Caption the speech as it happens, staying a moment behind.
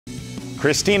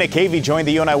Kristina Cavey joined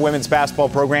the UNI women's basketball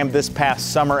program this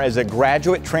past summer as a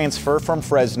graduate transfer from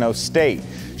Fresno State.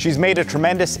 She's made a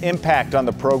tremendous impact on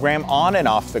the program on and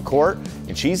off the court,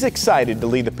 and she's excited to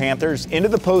lead the Panthers into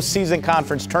the postseason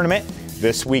conference tournament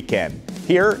this weekend.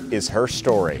 Here is her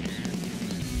story.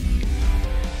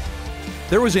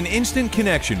 There was an instant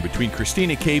connection between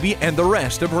Kristina Cavey and the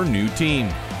rest of her new team.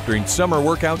 During summer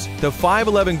workouts, the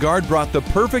 5'11" guard brought the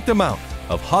perfect amount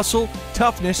of hustle,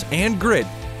 toughness, and grit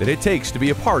that it takes to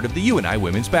be a part of the UNI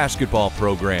women's basketball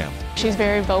program. She's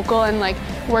very vocal and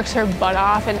works her butt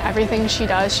off, and everything she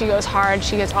does, she goes hard.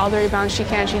 She gets all the rebounds she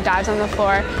can. She dives on the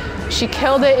floor. She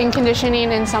killed it in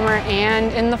conditioning in summer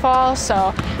and in the fall,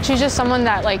 so she's just someone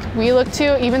that we look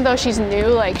to. Even though she's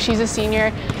new, she's a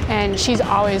senior and she's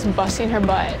always busting her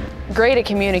butt. Great at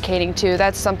communicating too.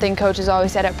 That's something coaches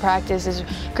always said at practice, is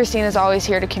Kristina's always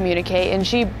here to communicate, and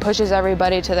she pushes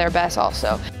everybody to their best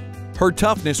also. Her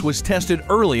toughness was tested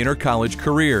early in her college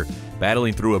career,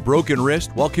 battling through a broken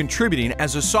wrist while contributing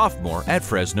as a sophomore at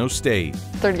Fresno State.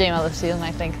 Third game of the season,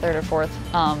 I think, third or fourth,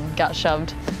 got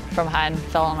shoved from behind,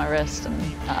 fell on my wrist, and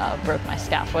broke my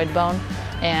scaphoid bone.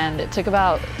 And it took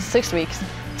about 6 weeks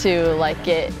to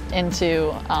get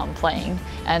into playing,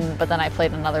 but then I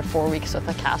played another 4 weeks with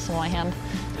a cast in my hand.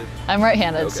 I'm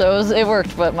right-handed, okay. So it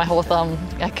worked, but my whole thumb,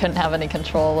 I couldn't have any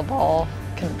control of the ball,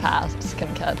 couldn't pass,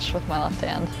 couldn't catch with my left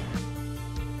hand.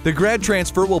 The grad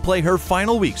transfer will play her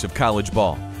final weeks of college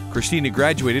ball. Kristina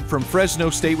graduated from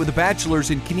Fresno State with a bachelor's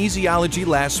in kinesiology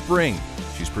last spring.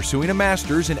 She's pursuing a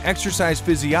master's in exercise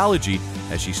physiology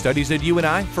as she studies at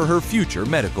UNI for her future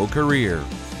medical career.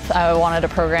 I wanted a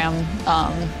program,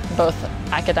 both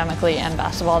academically and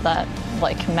basketball, that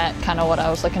met kind of what I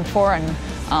was looking for, and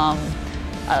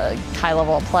a high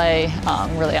level of play,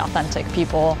 really authentic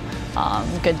people,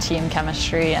 good team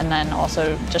chemistry, and then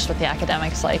also just with the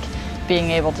academics,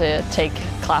 being able to take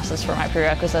classes for my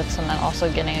prerequisites and then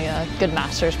also getting a good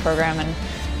master's program. And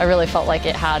I really felt like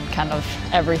it had kind of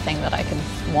everything that I could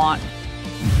want.